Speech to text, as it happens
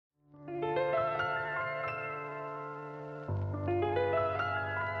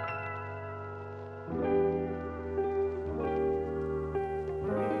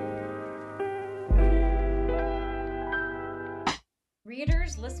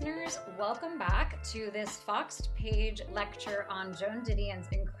readers, listeners, welcome back to this Foxed Page lecture on Joan Didion's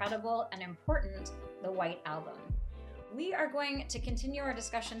incredible and important The White Album. We are going to continue our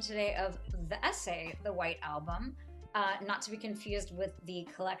discussion today of the essay, The White Album, not to be confused with the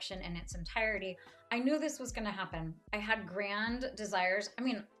collection in its entirety. I knew this was going to happen. I had grand desires. I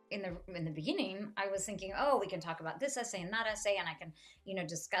mean, in the beginning, I was thinking, oh, we can talk about this essay and that essay, and I can,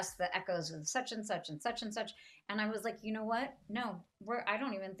 discuss the echoes with such and such and such and such. And I was like, you know what? No, I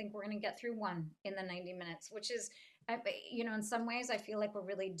don't even think we're going to get through one in the 90 minutes, which is, in some ways, I feel like we're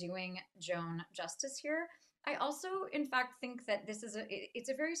really doing Joan justice here. I also, in fact, think that it's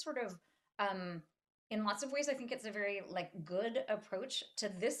a very sort of, in lots of ways, I think it's a very good approach to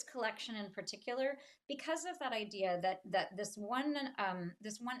this collection in particular, because of that idea that this one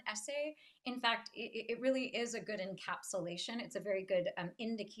essay, in fact, it really is a good encapsulation. It's a very good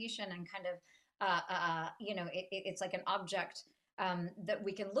indication and kind of, it's like an object that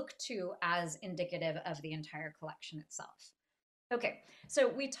we can look to as indicative of the entire collection itself. Okay, so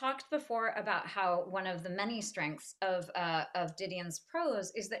we talked before about how one of the many strengths of Didion's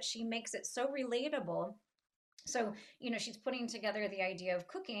prose is that she makes it so relatable. So, she's putting together the idea of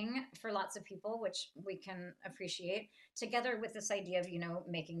cooking for lots of people, which we can appreciate, together with this idea of,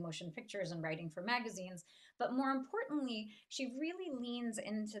 making motion pictures and writing for magazines. But more importantly, she really leans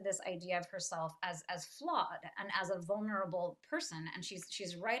into this idea of herself as flawed and as a vulnerable person. And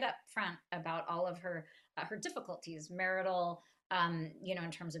she's right up front about all of her difficulties, marital,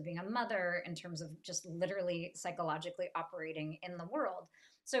 in terms of being a mother, in terms of just literally psychologically operating in the world.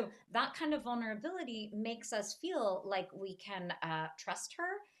 So that kind of vulnerability makes us feel like we can trust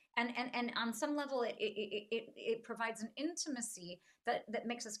her. And on some level, it provides an intimacy that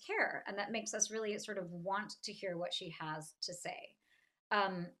makes us care, and that makes us really sort of want to hear what she has to say.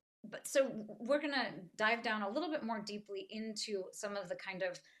 But so we're going to dive down a little bit more deeply into some of the kind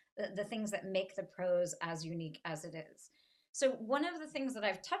of the things that make the prose as unique as it is. So one of the things that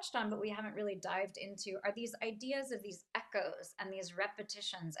I've touched on, but we haven't really dived into, are these ideas of these echoes and these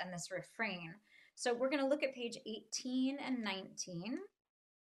repetitions and this refrain. So we're going to look at page 18 and 19.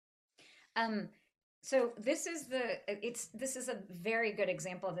 So this is a very good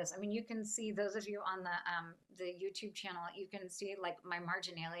example of this. I mean, you can see, those of you on the YouTube channel, you can see like my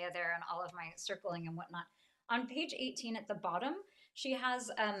marginalia there and all of my circling and whatnot. On page 18 at the bottom, she has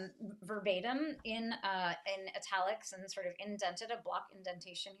verbatim in italics and sort of indented, a block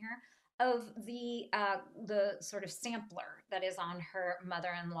indentation here, of the sort of sampler that is on her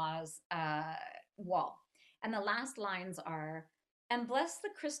mother-in-law's wall. And the last lines are, "And bless the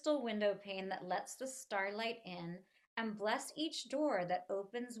crystal window pane that lets the starlight in, and bless each door that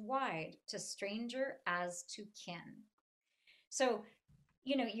opens wide to stranger as to kin." So,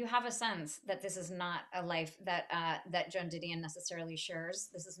 you have a sense that this is not a life that Joan Didion necessarily shares.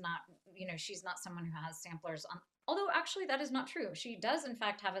 This is not, she's not someone who has samplers on. Although actually that is not true. She does in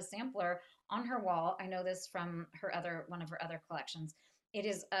fact have a sampler on her wall. I know this from one of her other collections. It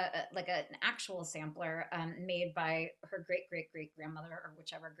is an actual sampler made by her great great great grandmother, or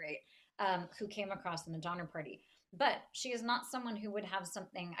whichever great, who came across in the Donner Party. But she is not someone who would have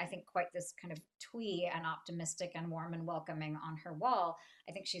something, I think, quite this kind of twee and optimistic and warm and welcoming on her wall.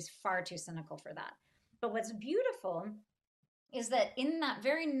 I think she's far too cynical for that. But what's beautiful is that in that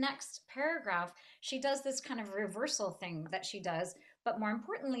very next paragraph, she does this kind of reversal thing that she does. But more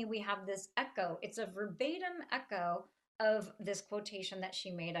importantly, we have this echo. It's a verbatim echo of this quotation that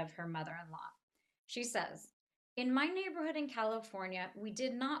she made of her mother-in-law. She says, "In my neighborhood in California, we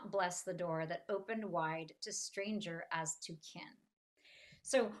did not bless the door that opened wide to stranger as to kin."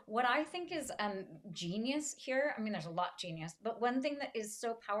 So what I think is genius here, I mean, there's a lot genius, but one thing that is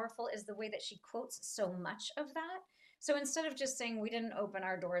so powerful is the way that she quotes so much of that. So instead of just saying we didn't open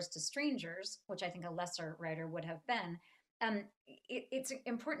our doors to strangers, which I think a lesser writer would have been, it's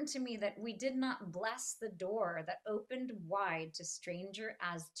important to me that we did not bless the door that opened wide to stranger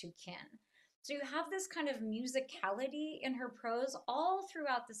as to kin. So you have this kind of musicality in her prose all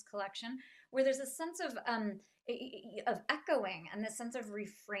throughout this collection, where there's a sense of echoing and this sense of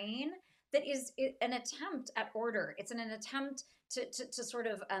refrain that is an attempt at order. It's an attempt to sort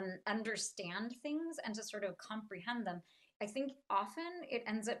of understand things and to sort of comprehend them. I think often it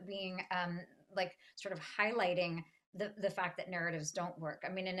ends up being sort of highlighting the fact that narratives don't work. I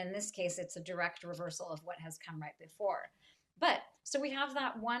mean, and in this case, it's a direct reversal of what has come right before. But so we have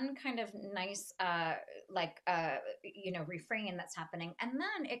that one kind of nice, refrain that's happening. And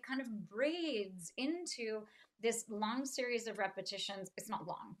then it kind of braids into this long series of repetitions. It's not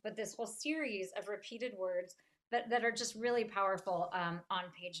long, but this whole series of repeated words that are just really powerful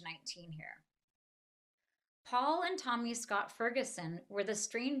on page 19 here. Paul and Tommy Scott Ferguson were the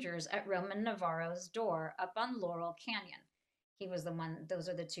strangers at Roman Navarro's door up on Laurel Canyon. He was the one, those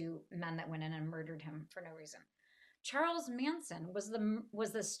are the two men that went in and murdered him for no reason. Charles Manson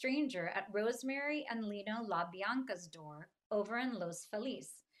was the stranger at Rosemary and Lino LaBianca's door over in Los Feliz.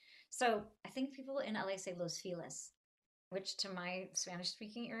 So I think people in LA say Los Feliz, which to my Spanish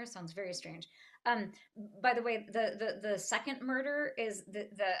speaking ear sounds very strange. Um, by the way, the second murder is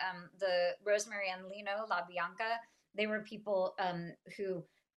the Rosemary and Lino LaBianca. They were people who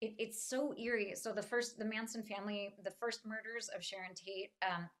it's so eerie. So the Manson family, the first murders of Sharon Tate,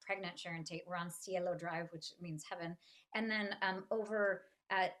 pregnant Sharon Tate, were on Cielo Drive, which means heaven, and then over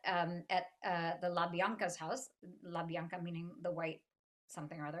at the La Bianca's house, La Bianca meaning the white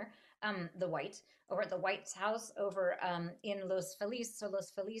something or other, the white, over at the White's house over in Los Feliz. So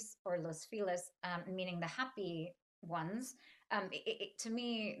Los Feliz or Los Feliz, meaning the happy ones. To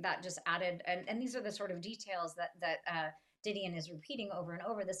me, that just added, and these are the sort of details that Didion is repeating over and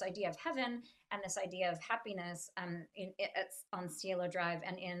over. This idea of heaven and this idea of happiness on Cielo Drive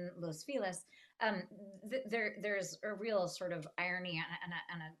and in Los Feliz. There's a real sort of irony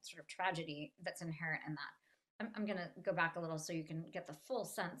and a sort of tragedy that's inherent in that. I'm going to go back a little so you can get the full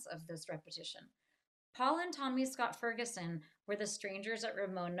sense of this repetition. Paul and Tommy Scott Ferguson were the strangers at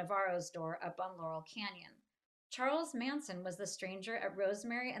Ramon Navarro's door up on Laurel Canyon. Charles Manson was the stranger at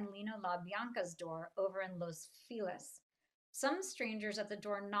Rosemary and Lino LaBianca's door over in Los Feliz. Some strangers at the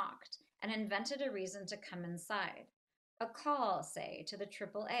door knocked and invented a reason to come inside. A call, say, to the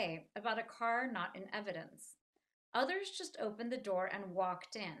AAA about a car not in evidence. Others just opened the door and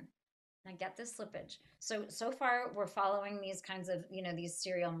walked in. I get this slippage. So far we're following these kinds of, these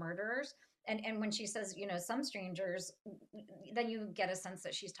serial murderers. And when she says, some strangers, then you get a sense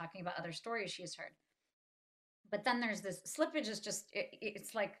that she's talking about other stories she's heard. But then there's this slippage is just,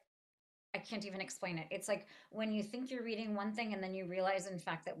 it's like, I can't even explain it. It's like when you think you're reading one thing and then you realize, in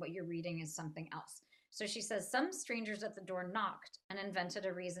fact, that what you're reading is something else. So she says, some strangers at the door knocked and invented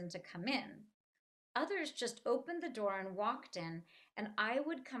a reason to come in. Others just opened the door and walked in, and I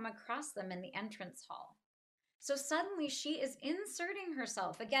would come across them in the entrance hall. So suddenly she is inserting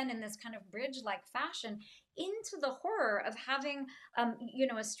herself again in this kind of bridge-like fashion into the horror of having,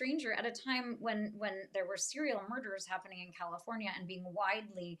 a stranger at a time when there were serial murders happening in California and being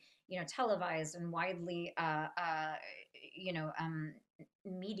widely, televised and widely,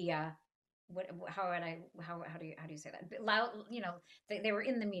 media. How do you say that? Loud, they were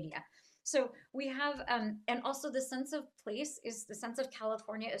in the media. So we have, and also the sense of place is the sense of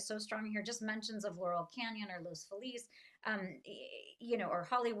California is so strong here. Just mentions of Laurel Canyon or Los Feliz, or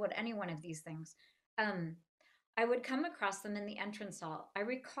Hollywood, any one of these things. I would come across them in the entrance hall. I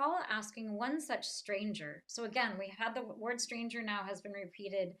recall asking one such stranger. So again, we had the word stranger now has been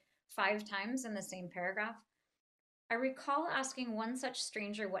repeated 5 times in the same paragraph. I recall asking one such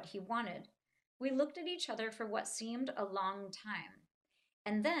stranger what he wanted. We looked at each other for what seemed a long time.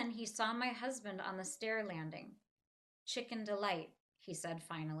 And then he saw my husband on the stair landing. Chicken delight, he said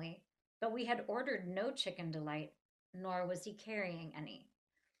finally, but we had ordered no chicken delight, nor was he carrying any.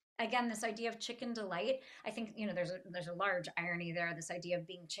 Again, this idea of chicken delight, I think, there's a large irony there, this idea of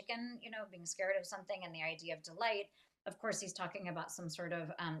being chicken, being scared of something, and the idea of delight. Of course, he's talking about some sort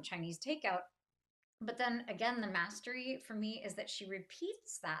of Chinese takeout. But then again, the mastery for me is that she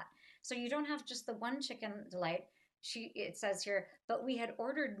repeats that. So you don't have just the one chicken delight. It says here, but we had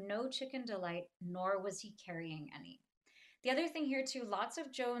ordered no chicken delight, nor was he carrying any. The other thing here too, lots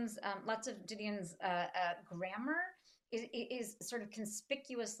of Didion's grammar is sort of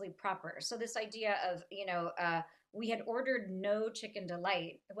conspicuously proper. So this idea of, we had ordered no chicken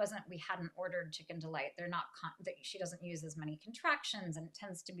delight. It wasn't we hadn't ordered chicken delight. They're not, she doesn't use as many contractions, and it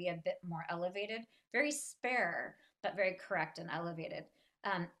tends to be a bit more elevated, very spare, but very correct and elevated.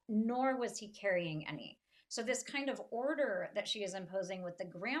 Nor was he carrying any. So this kind of order that she is imposing with the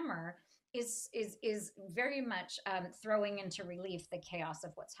grammar is very much throwing into relief the chaos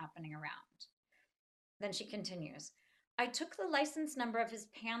of what's happening around. Then she continues, I took the license number of his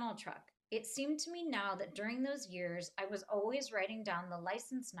panel truck. It seemed to me now that during those years, I was always writing down the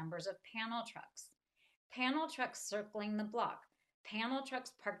license numbers of panel trucks circling the block, panel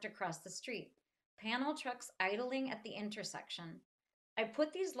trucks parked across the street, panel trucks idling at the intersection. I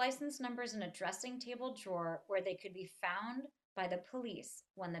put these license numbers in a dressing table drawer where they could be found by the police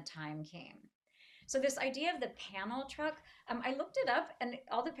when the time came. So this idea of the panel truck, I looked it up, and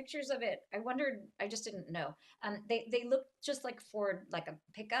all the pictures of it, I wondered, I just didn't know. They looked just like Ford, like a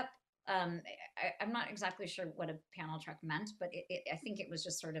pickup. I'm not exactly sure what a panel truck meant, but I think it was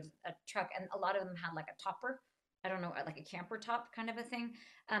just sort of a truck, and a lot of them had like a topper. I don't know, like a camper top kind of a thing,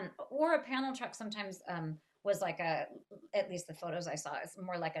 or a panel truck sometimes was like at least the photos I saw, it's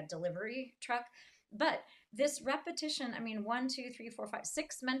more like a delivery truck. But this repetition, I mean, one, two, three, four, five,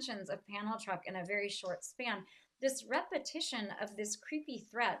 six mentions of panel truck in a very short span. This repetition of this creepy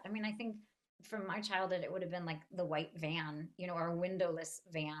threat. I mean, I think from my childhood, it would have been like the white van, or a windowless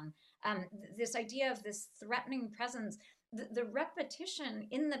van. This idea of this threatening presence, the repetition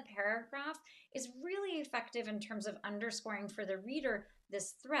in the paragraph is really effective in terms of underscoring for the reader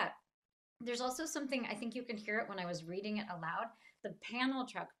this threat. There's also something, I think you can hear it when I was reading it aloud. The panel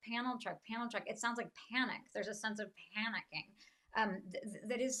truck, panel truck, panel truck. It sounds like panic. There's a sense of panicking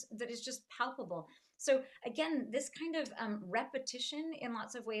that is just palpable. So again, this kind of repetition in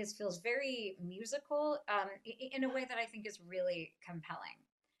lots of ways feels very musical in a way that I think is really compelling.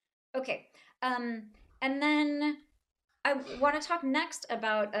 Okay, and then I want to talk next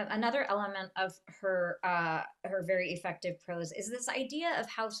about another element of her very effective prose is this idea of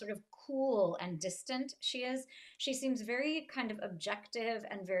how sort of cool and distant she is. She seems very kind of objective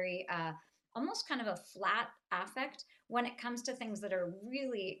and very almost kind of a flat affect when it comes to things that are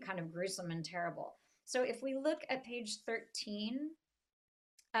really kind of gruesome and terrible. So if we look at page 13,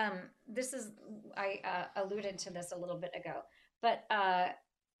 this is I alluded to this a little bit ago, but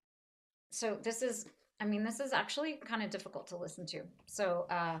so this is, I mean, this is actually kind of difficult to listen to. So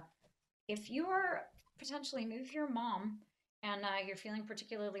if you are potentially new with your mom and you're feeling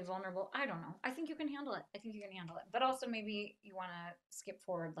particularly vulnerable, I don't know. I think you can handle it. I think you can handle it. But also maybe you want to skip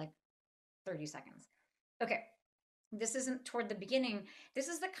forward like 30 seconds. Okay. This isn't toward the beginning. This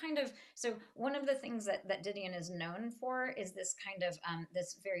is the kind of, so one of the things that Didion is known for is this kind of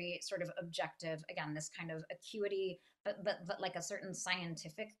this very sort of objective, again, this kind of acuity, but like a certain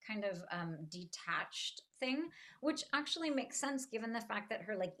scientific kind of detached thing, which actually makes sense given the fact that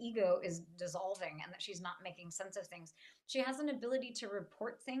her like ego is dissolving and that she's not making sense of things. She has an ability to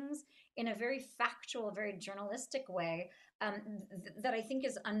report things in a very factual, very journalistic way that I think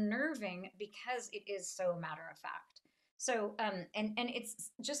is unnerving because it is so matter of fact. So and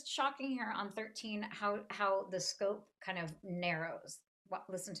it's just shocking here on 13 how the scope kind of narrows.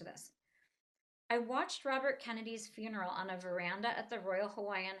 Listen to this. I watched Robert Kennedy's funeral on a veranda at the Royal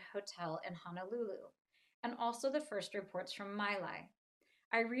Hawaiian Hotel in Honolulu, and also the first reports from Mailai.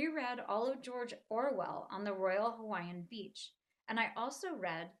 I reread all of George Orwell on the Royal Hawaiian Beach, and I also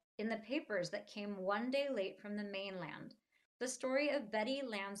read in the papers that came one day late from the mainland the story of Betty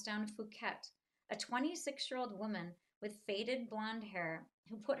Lansdowne Fouquet, a 26-year-old woman with faded blonde hair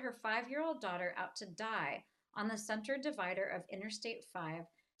who put her 5-year-old daughter out to die on the center divider of Interstate 5,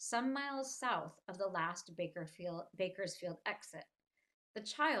 some miles south of the last Bakersfield exit. The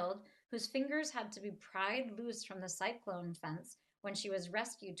child, whose fingers had to be pried loose from the cyclone fence when she was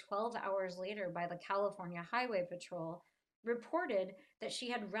rescued 12 hours later by the California Highway Patrol, reported that she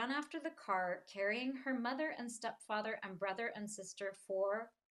had run after the car carrying her mother and stepfather and brother and sister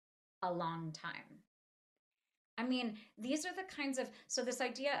for a long time. I mean, these are the kinds of, so this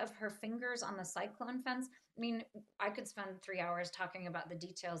idea of her fingers on the cyclone fence, I mean, I could spend 3 hours talking about the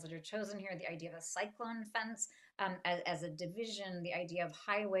details that are chosen here, the idea of a cyclone fence as a division, the idea of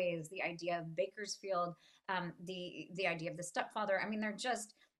highways, the idea of Bakersfield, the idea of the stepfather. I mean, they're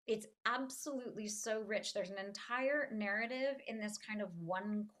just, it's absolutely so rich. There's an entire narrative in this kind of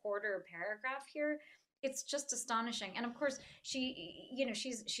 1/4 paragraph here. It's just astonishing. And of course,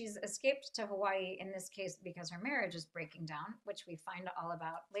 she's escaped to Hawaii in this case because her marriage is breaking down, which we find all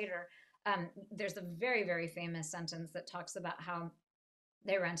about later. There's a very, very famous sentence that talks about how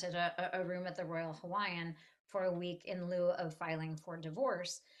they rented a room at the Royal Hawaiian for a week in lieu of filing for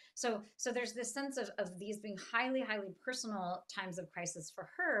divorce. So there's this sense of these being highly, highly personal times of crisis for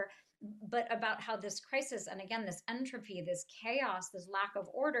her, but about how this crisis, and again, this entropy, this chaos, this lack of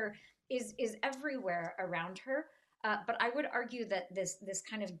order is everywhere around her. But I would argue that this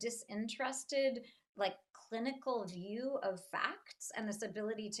kind of disinterested, like clinical view of facts and this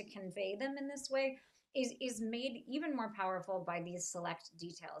ability to convey them in this way is made even more powerful by these select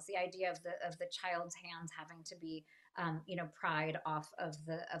details. The idea of the child's hands having to be pried off of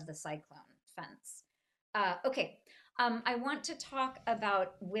the cyclone fence. Okay, I want to talk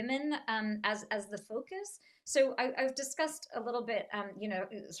about women as the focus. So I've discussed a little bit,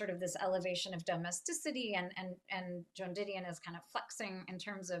 sort of this elevation of domesticity, and Joan Didion is kind of flexing in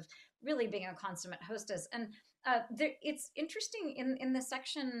terms of really being a consummate hostess. And it's interesting in the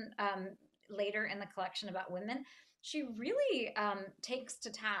section later in the collection about women, she really takes to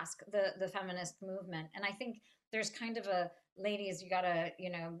task the feminist movement, and I think there's kind of ladies, you gotta,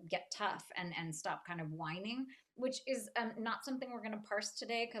 get tough and stop kind of whining, which is not something we're going to parse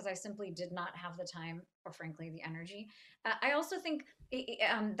today because I simply did not have the time or, frankly, the energy. I also think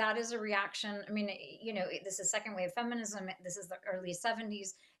that is a reaction. I mean, this is second wave feminism. This is the early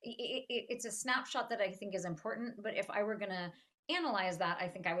 70s. It's a snapshot that I think is important. But if I were going to analyze that, I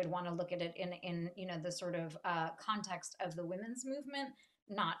think I would want to look at it in the sort of context of the women's movement,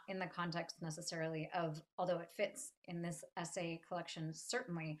 not in the context necessarily of, although it fits in this essay collection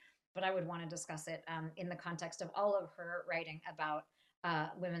certainly, but I would want to discuss it in the context of all of her writing about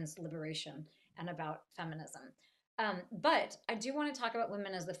women's liberation and about feminism. But I do want to talk about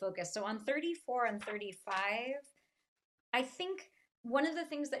women as the focus. So on 34 and 35, I think one of the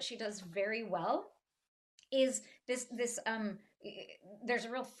things that she does very well is this there's a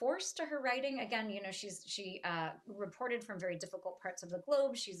real force to her writing. Again, she reported from very difficult parts of the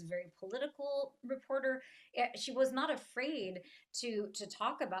globe. She's a very political reporter. She was not afraid to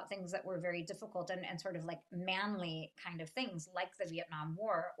talk about things that were very difficult and sort of like manly kind of things, like the Vietnam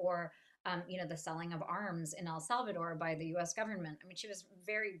War, or the selling of arms in El Salvador by the U.S. government. I mean, she was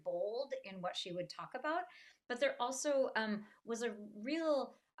very bold in what she would talk about, but there also was a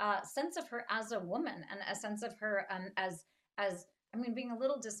real sense of her as a woman, and a sense of her as I mean, being a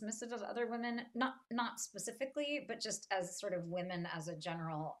little dismissive of other women, not specifically, but just as sort of women as a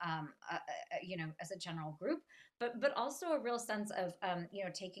general, as a general group, but also a real sense of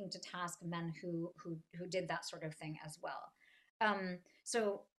taking to task men who did that sort of thing as well.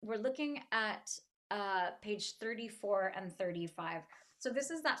 So we're looking at page 34 and 35. So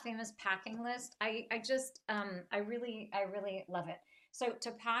this is that famous packing list. I really love it. So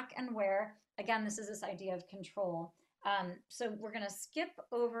to pack and wear, again, this is this idea of control. So we're going to skip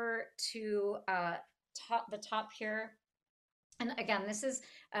over to the top here. And again, this is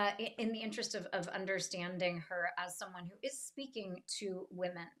in the interest of understanding her as someone who is speaking to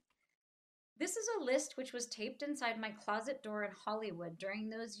women. This is a list which was taped inside my closet door in Hollywood during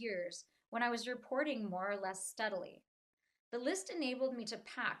those years when I was reporting more or less steadily. The list enabled me to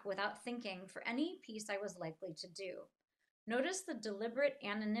pack without thinking for any piece I was likely to do. Notice the deliberate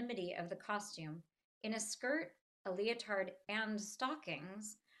anonymity of the costume. In a skirt, a leotard, and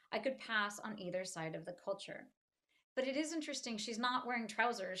stockings, I could pass on either side of the culture. But it is interesting. She's not wearing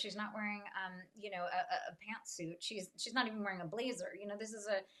trousers. She's not wearing, a pantsuit. She's not even wearing a blazer.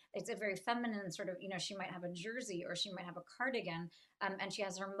 It's a very feminine sort of. She might have a jersey or she might have a cardigan, and she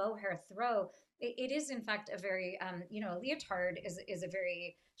has her mohair throw. It is in fact a very, a leotard is a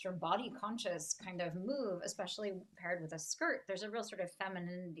very sort of body conscious kind of move, especially paired with a skirt. There's a real sort of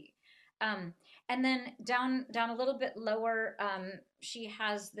femininity. And then down a little bit lower, she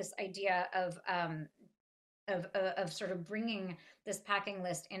has this idea of sort of bringing this packing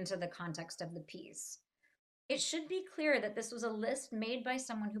list into the context of the piece. It should be clear that this was a list made by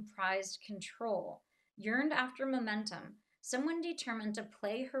someone who prized control, yearned after momentum, someone determined to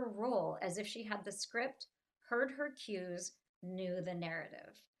play her role as if she had the script, heard her cues, knew the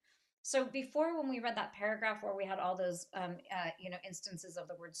narrative. So before, when we read that paragraph where we had all those, instances of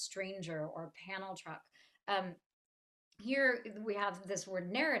the word stranger or panel truck, here we have this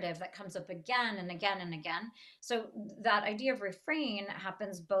word narrative that comes up again and again and again. So that idea of refrain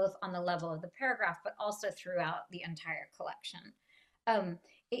happens both on the level of the paragraph, but also throughout the entire collection.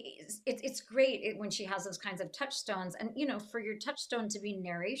 It's great when she has those kinds of touchstones, and for your touchstone to be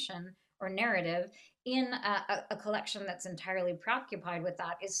narration or narrative in a collection that's entirely preoccupied with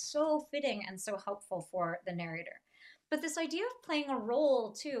that is so fitting and so helpful for the narrator. But this idea of playing a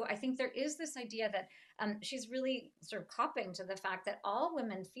role too, I think there is this idea that she's really sort of copping to the fact that all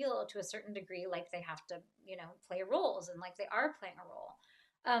women feel to a certain degree like they have to, play roles and like they are playing a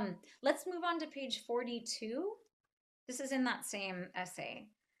role. Let's move on to page 42. This is in that same essay.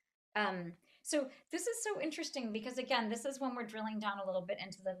 So this is so interesting because, again, this is when we're drilling down a little bit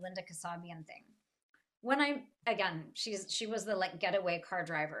into the Linda Kasabian thing. She was the getaway car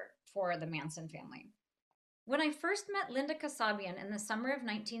driver for the Manson family. When I first met Linda Kasabian in the summer of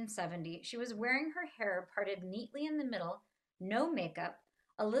 1970, she was wearing her hair parted neatly in the middle, no makeup,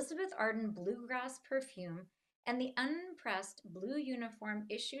 Elizabeth Arden bluegrass perfume, and the unpressed blue uniform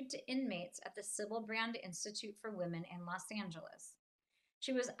issued to inmates at the Sybil Brand Institute for Women in Los Angeles.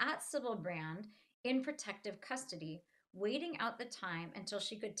 She was at Sybil Brand in protective custody, waiting out the time until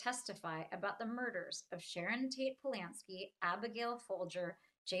she could testify about the murders of Sharon Tate Polanski, Abigail Folger,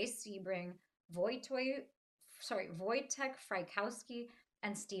 Jay Sebring, Wojtek Frykowski,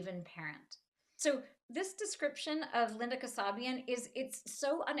 and Stephen Parent. So this description of Linda Kasabian it's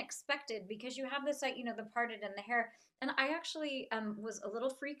so unexpected because you have this, the parted and the hair. And I actually was a little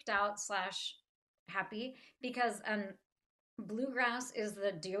freaked out / happy because Bluegrass is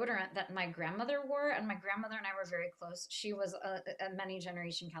the deodorant that my grandmother wore, and my grandmother and I were very close. She was a many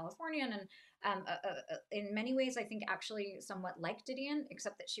generation Californian, and in many ways, I think actually somewhat like Didion,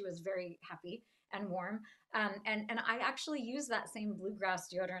 except that she was very happy and warm. And I actually use that same bluegrass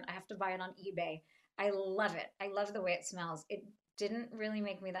deodorant. I have to buy it on eBay. I love it. I love the way it smells. It didn't really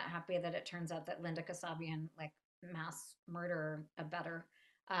make me that happy that it turns out that Linda Kasabian like mass murder a better,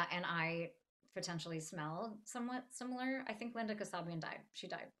 and I potentially smell somewhat similar. I think Linda Kasabian died. She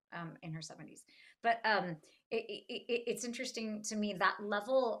died in her 70s. But it's interesting to me that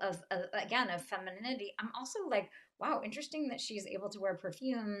level of, again, of femininity. I'm also like, wow, interesting that she's able to wear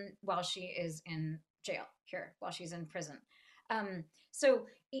perfume while she is in jail here, while she's in prison. Um, so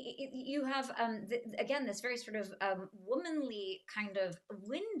you have, again, this very sort of womanly kind of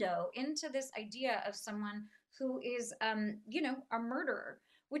window into this idea of someone who is, a murderer,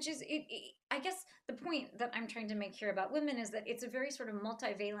 which is I guess the point that I'm trying to make here about women is that it's a very sort of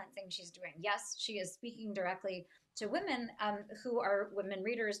multivalent thing she's doing. Yes, she is speaking directly to women, who are women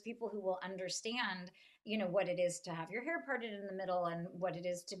readers, people who will understand, what it is to have your hair parted in the middle and what it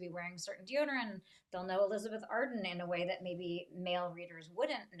is to be wearing certain deodorant. They'll know Elizabeth Arden in a way that maybe male readers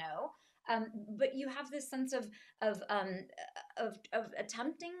wouldn't know. But you have this sense of um, of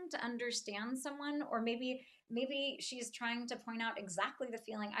attempting to understand someone, or maybe she's trying to point out exactly the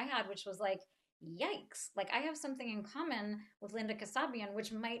feeling I had, which was like, yikes, like I have something in common with Linda Kasabian,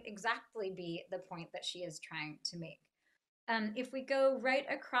 which might exactly be the point that she is trying to make. If we go right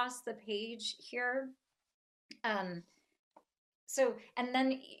across the page here, um, and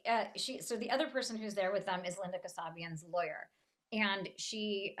then so the other person who's there with them is Linda Kasabian's lawyer, and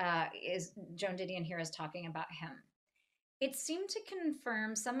she is Joan Didion here is talking about him. It seemed to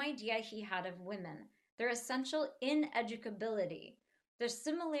confirm some idea he had of women, their essential ineducability, their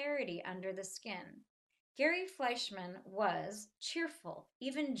similarity under the skin. Gary Fleischman was cheerful,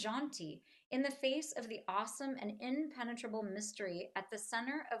 even jaunty, in the face of the awesome and impenetrable mystery at the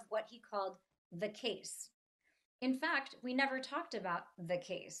center of what he called the case. In fact, we never talked about the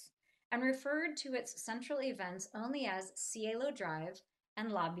case and referred to its central events only as Cielo Drive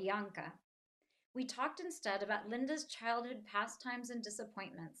and La Bianca. We talked instead about Linda's childhood pastimes and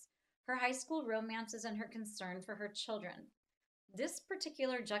disappointments, her high school romances, and her concern for her children. This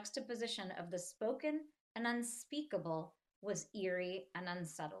particular juxtaposition of the spoken and unspeakable was eerie and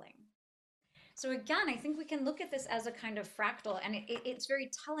unsettling. So again, I think we can look at this as a kind of fractal, and it's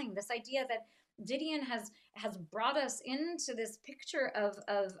very telling. This idea that Didion has brought us into this picture of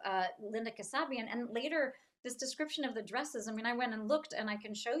Linda Kasabian, and later this description of the dresses. I mean, I went and looked, and I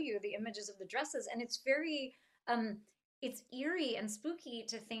can show you the images of the dresses, and it's very it's eerie and spooky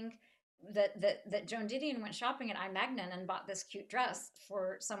to think that Joan Didion went shopping at I Magnin and bought this cute dress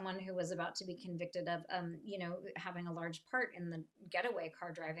for someone who was about to be convicted of, having a large part in the getaway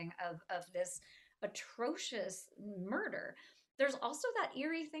car driving of this atrocious murder. There's also that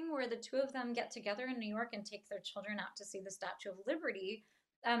eerie thing where the two of them get together in New York and take their children out to see the Statue of Liberty.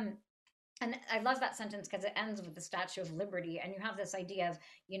 Um, and I love that sentence because it ends with the Statue of Liberty, and you have this idea of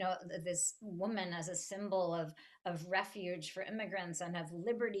this woman as a symbol of refuge for immigrants and of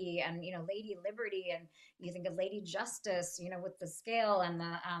liberty, and Lady Liberty, and you think of Lady Justice, with the scale and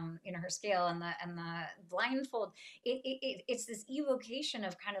the her scale and the blindfold. It's this evocation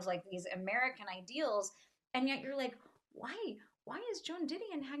of kind of like these American ideals, and yet you're like, why is Joan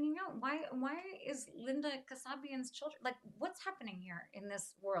Didion hanging out? Why is Linda Kasabian's children, like, what's happening here in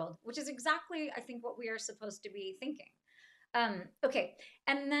this world? Which is exactly, I think, what we are supposed to be thinking. Okay,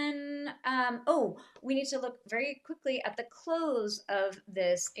 and then we need to look very quickly at the close of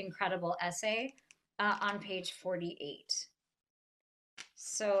this incredible essay on page 48.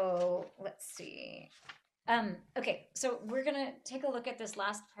 So let's see. Okay, so we're gonna take a look at this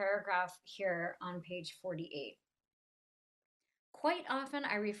last paragraph here on page 48. Quite often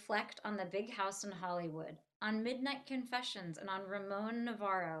I reflect on the big house in Hollywood, on Midnight Confessions, and on Ramon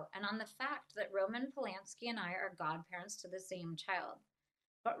Navarro, and on the fact that Roman Polanski and I are godparents to the same child.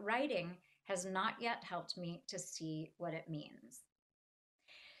 But writing has not yet helped me to see what it means.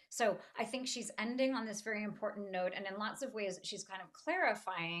 So I think she's ending on this very important note, and in lots of ways, she's kind of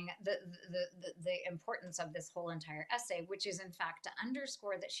clarifying the importance of this whole entire essay, which is in fact to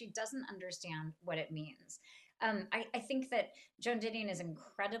underscore that she doesn't understand what it means. I think that Joan Didion is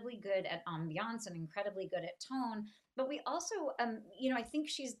incredibly good at ambiance and incredibly good at tone, but we also, I think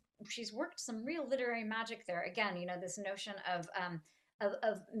she's worked some real literary magic there. Again, this notion of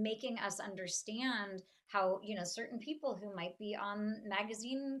making us understand how certain people who might be on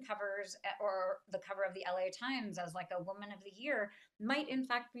magazine covers or the cover of the LA Times as like a woman of the year might in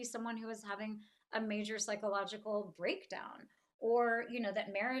fact be someone who is having a major psychological breakdown, or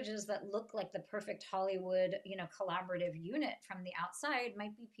that marriages that look like the perfect Hollywood collaborative unit from the outside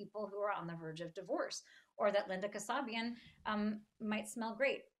might be people who are on the verge of divorce, or that Linda Kasabian might smell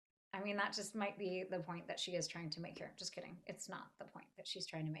great. I mean, that just might be the point that she is trying to make here. Just kidding. It's not the point that she's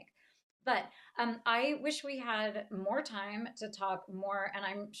trying to make. But I wish we had more time to talk more, and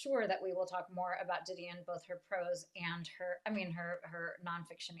I'm sure that we will talk more about Didion, both her prose and her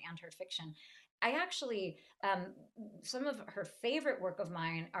nonfiction and her fiction. I actually, some of her favorite work of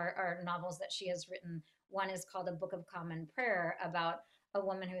mine are novels that she has written. One is called A Book of Common Prayer, about a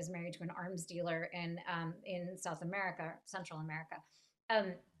woman who is married to an arms dealer in South America, Central America.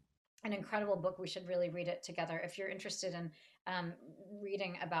 Um, an incredible book. We should really read it together. If you're interested in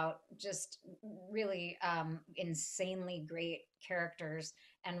reading about just really insanely great characters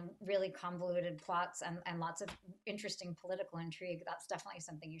and really convoluted plots, and lots of interesting political intrigue, that's definitely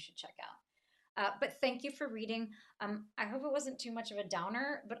something you should check out. But thank you for reading. I hope it wasn't too much of a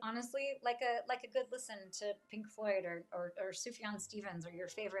downer, but honestly, like a good listen to Pink Floyd, or Sufjan Stevens, or your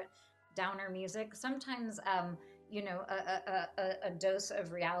favorite downer music. Sometimes a dose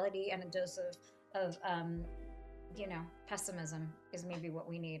of reality and a dose of pessimism is maybe what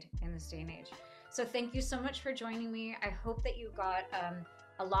we need in this day and age. So thank you so much for joining me. I hope that you got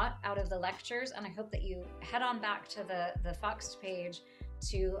a lot out of the lectures, and I hope that you head on back to the Foxed page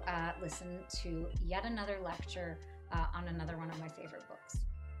to listen to yet another lecture on another one of my favorite books.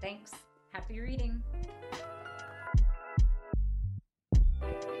 Thanks. Happy reading.